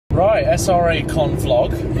Right, SRA con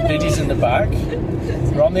vlog. Liddy's in the back.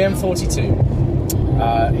 We're on the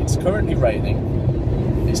M42. It's currently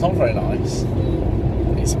raining. It's not very nice.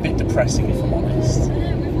 It's a bit depressing, if I'm honest.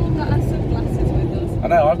 Yeah, we've all got our sunglasses with us. I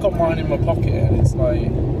know, I've got mine in my pocket and it's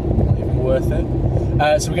like not even worth it.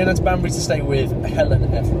 So we're going down to Banbury to stay with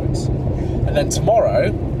Helen Everett. And then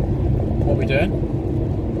tomorrow, what are we doing?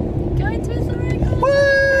 Going to SRA.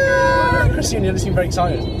 Woo! Christian, you seem very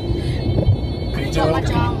excited.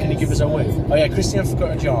 Can you give us a wave? Oh yeah, Christian forgot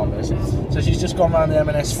her pyjamas. So she's just gone around the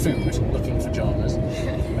M&S food looking for pyjamas.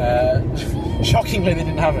 Shockingly, they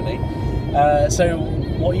didn't have any. So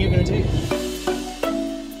what are you going to do?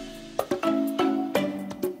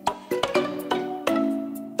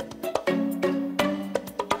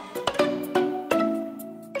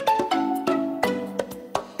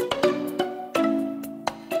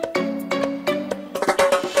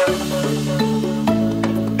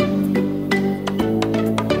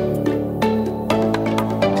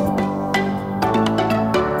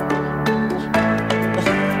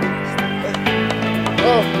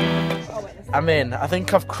 I'm in. I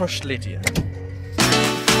think I've crushed Lydia.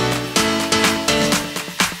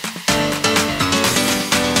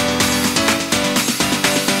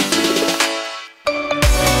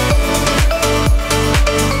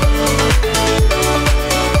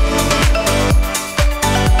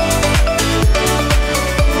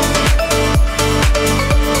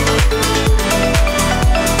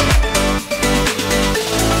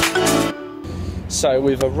 So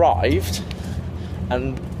we've arrived,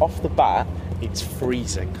 and off the bat, it's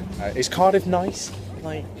freezing. Is Cardiff nice?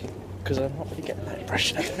 Like, because I'm not really getting that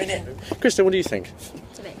impression at the minute. Krista, what do you think?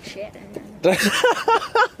 It's a bit shit. I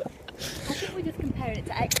think we're just comparing it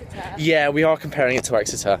to Exeter. Yeah, we are comparing it to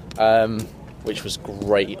Exeter, which was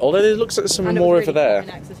great. Although it looks like there's some more over there.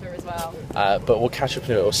 In Exeter as well. But we'll catch up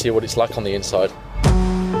in a bit. We'll see what it's like on the inside.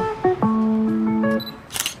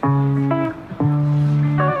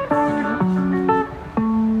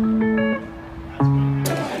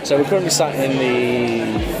 So we're currently sat in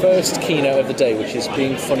the first keynote of the day, which is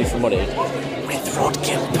being funny for money, with Rod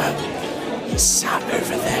Gilbert. He's sat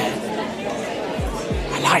over there.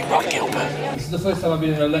 I like Rod Gilbert. This is the first time I've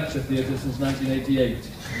been in a lecture theatre since 1988.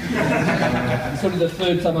 It's only the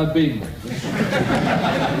third time I've been.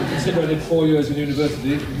 Considering I did 4 years in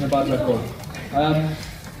university, it's a bad record.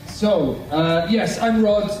 Yes, I'm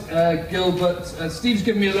Rod Gilbert. Steve's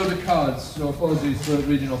given me a load of cards, so apologies for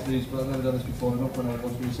reading off these, but I've never done this before. I don't know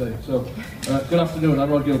what to say. So, good afternoon,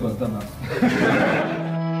 I'm Rod Gilbert, done that.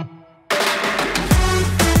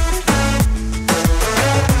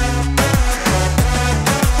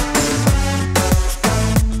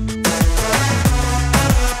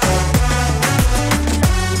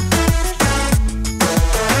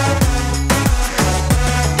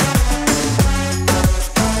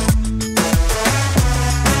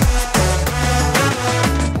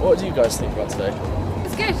 What do you guys think about today?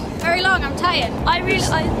 It's good. Very long. I'm tired.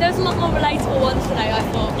 There's a lot more relatable ones today, I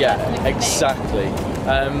thought. Yeah, exactly.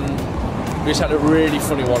 We just had a really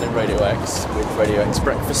funny one in Radio X with Radio X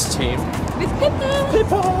Breakfast Team. With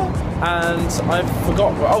Pippa. And I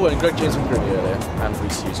forgot. Oh, and Greg James and Grimmy earlier, and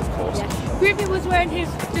Reese Hughes, of course. Yeah. Grimmy was wearing his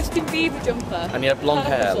Justin Bieber jumper. And he had blonde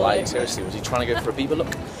hair. Like, seriously, was he trying to go for a Bieber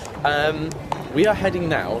look? We are heading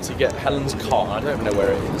now to get Helen's car. I don't even know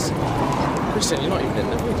where it is. Kristen, you're not even in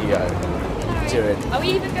the video. Are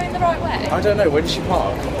we even going the right way? I don't know. Where did she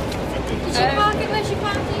park? Did she park it where she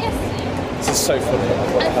parked it yesterday? This is so funny. I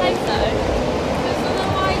think so. There's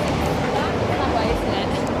another way. That way, isn't it?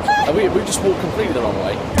 And we just walked completely the wrong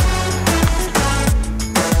way.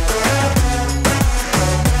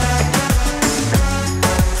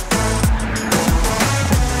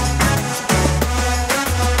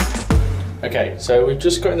 Okay, so we've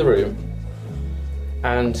just got in the room,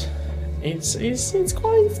 and it's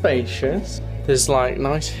quite spacious. There's like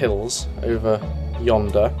nice hills over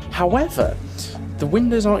yonder. However, the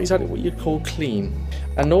windows aren't exactly what you'd call clean.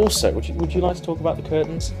 And also, would you like to talk about the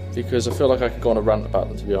curtains? Because I feel like I could go on a rant about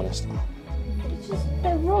them, to be honest. It's just,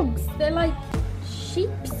 they're rugs. They're like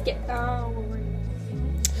sheepskin. Oh.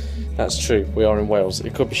 That's true. We are in Wales.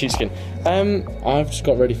 It could be sheepskin. I've just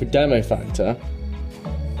got ready for Demo Factor,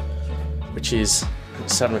 which is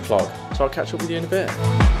at 7 o'clock. So I'll catch up with you in a bit.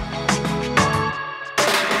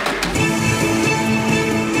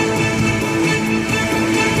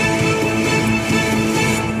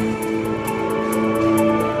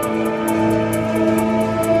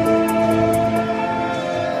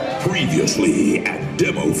 Previously at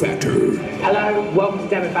Demo Factor. Hello, welcome to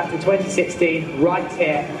Demo Factor 2016, right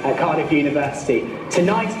here at Cardiff University.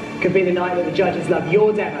 Tonight could be the night that the judges love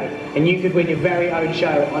your demo and you could win your very own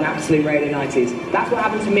show on Absolute Radio 90s. That's what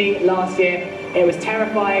happened to me last year. It was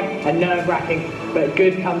terrifying and nerve-wracking, but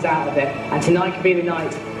good comes out of it. And tonight could be the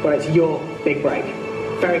night where it's your big break.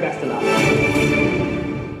 Very best of luck.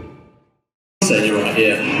 So you're right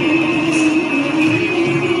here.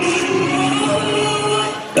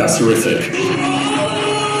 That's horrific.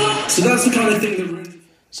 So that's the kind of thing that really...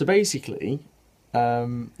 So basically,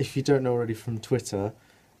 if you don't know already from Twitter,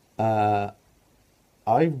 I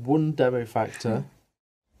won Demo Factor.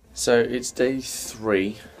 So it's day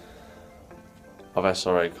 3 of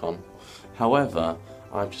SRAcon. However,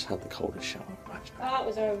 I've just had the coldest shower. That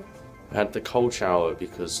was a... I had the cold shower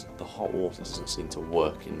because the hot water doesn't seem to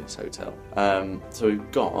work in this hotel. So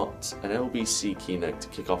we've got an LBC keynote to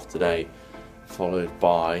kick off today, followed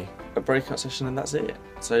by a breakout session, and that's it.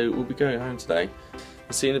 So we'll be going home today.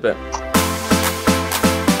 I'll see you in a bit.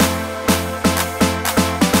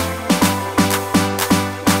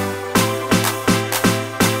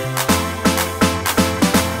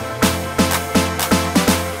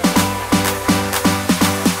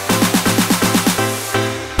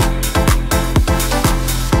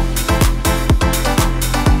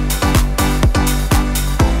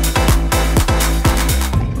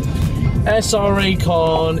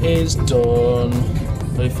 SRAcon is done.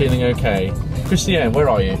 Are you feeling okay? Christiane, where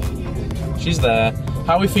are you? She's there.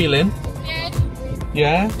 How are we feeling? Good.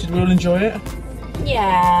 Yeah? Did we all enjoy it?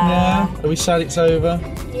 Yeah. Yeah? Are we sad it's over?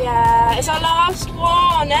 Yeah, it's our last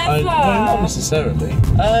one ever. No, not necessarily.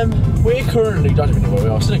 We're currently, I don't even know where we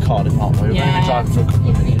are, still in Cardiff, aren't we? We're only driving for a couple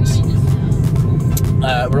of minutes.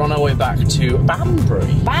 We're on our way back to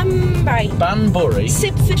Banbury. Banbury.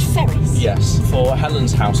 Sibford Ferries. Yes, for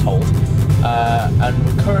Helen's household. And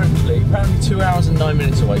we're currently around 2 hours and 9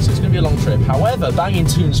 minutes away, so it's going to be a long trip. However, Banging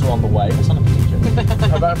Tunes are on the way. What's on the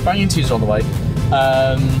picture? Banging Tunes are on the way.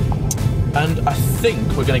 And I think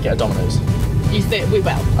we're going to get a Domino's. You think we will?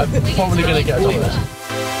 I'm probably going to get a Domino's.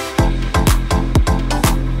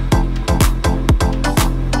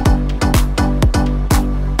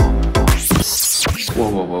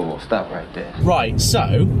 Whoa, stop right there. Right,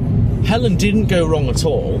 so Helen didn't go wrong at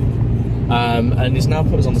all, and is now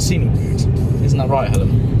put us on the scenic route. Isn't that right,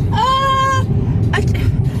 Helen?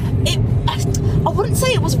 I wouldn't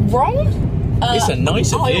say it was wrong. It's a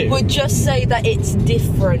nicer view. I would just say that it's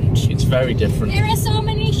different. It's very different. There are so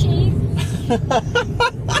many sheep.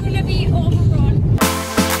 I'm gonna be overrun.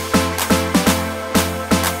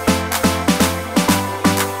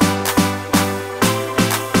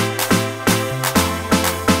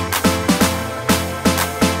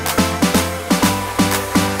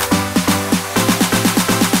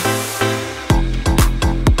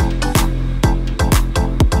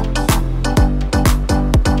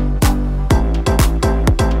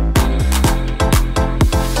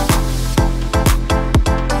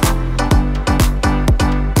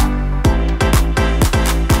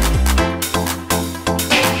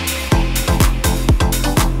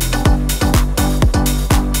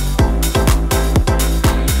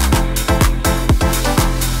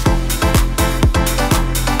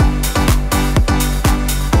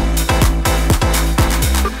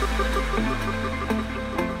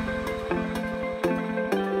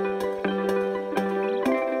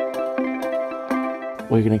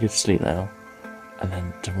 We're going to go to sleep now, and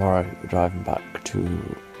then tomorrow we're driving back to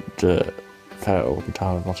the fair old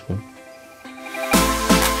town of Nottingham.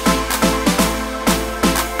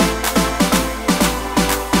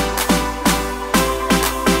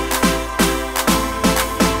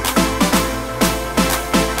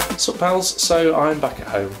 Sup pals, so I'm back at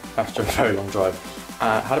home after a very long drive.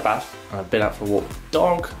 Had a bath, and I've been out for a walk with the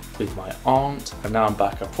dog, with my aunt, and now I'm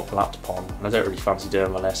back. I've put my laptop on, and I don't really fancy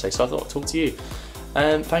doing my essay, so I thought I'd talk to you.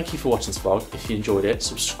 Thank you for watching this vlog. If you enjoyed it,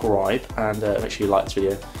 subscribe, and make sure you like this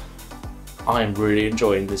video. I am really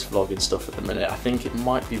enjoying this vlogging stuff at the minute. I think it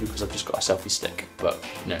might be because I've just got a selfie stick, but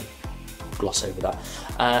you know, gloss over that.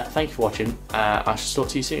 Thank you for watching. I shall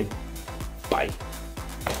talk to you soon. Bye.